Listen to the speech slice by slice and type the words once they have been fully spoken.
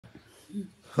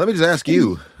Let me just ask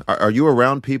you: are you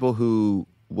around people who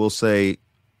will say,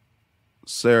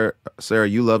 Sarah,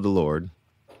 you love the Lord,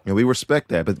 and we respect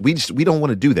that, but we don't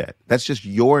want to do that. That's just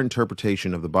your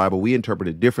interpretation of the Bible. We interpret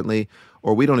it differently,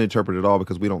 or we don't interpret it at all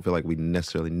because we don't feel like we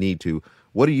necessarily need to.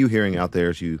 What are you hearing out there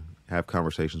as you have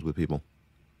conversations with people?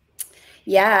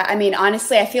 Yeah, I mean,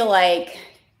 honestly, I feel like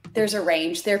there's a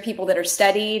range. There are people that are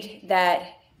studied that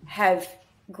have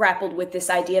grappled with this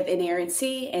idea of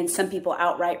inerrancy, and some people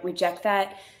outright reject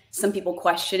that. Some people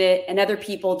question it, and other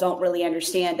people don't really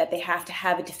understand that they have to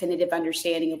have a definitive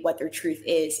understanding of what their truth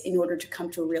is in order to come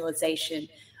to a realization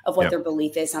of what Yep. their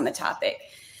belief is on the topic.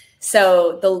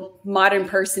 So the modern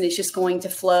person is just going to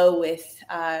flow with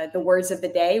the words of the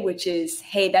day, which is,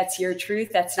 hey, that's your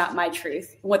truth. That's not my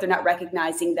truth. And what they're not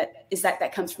recognizing that is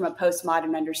that comes from a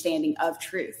postmodern understanding of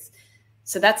truth.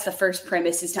 So that's the first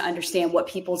premise, is to understand what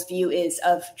people's view is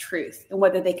of truth and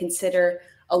whether they consider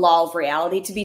a law of reality to be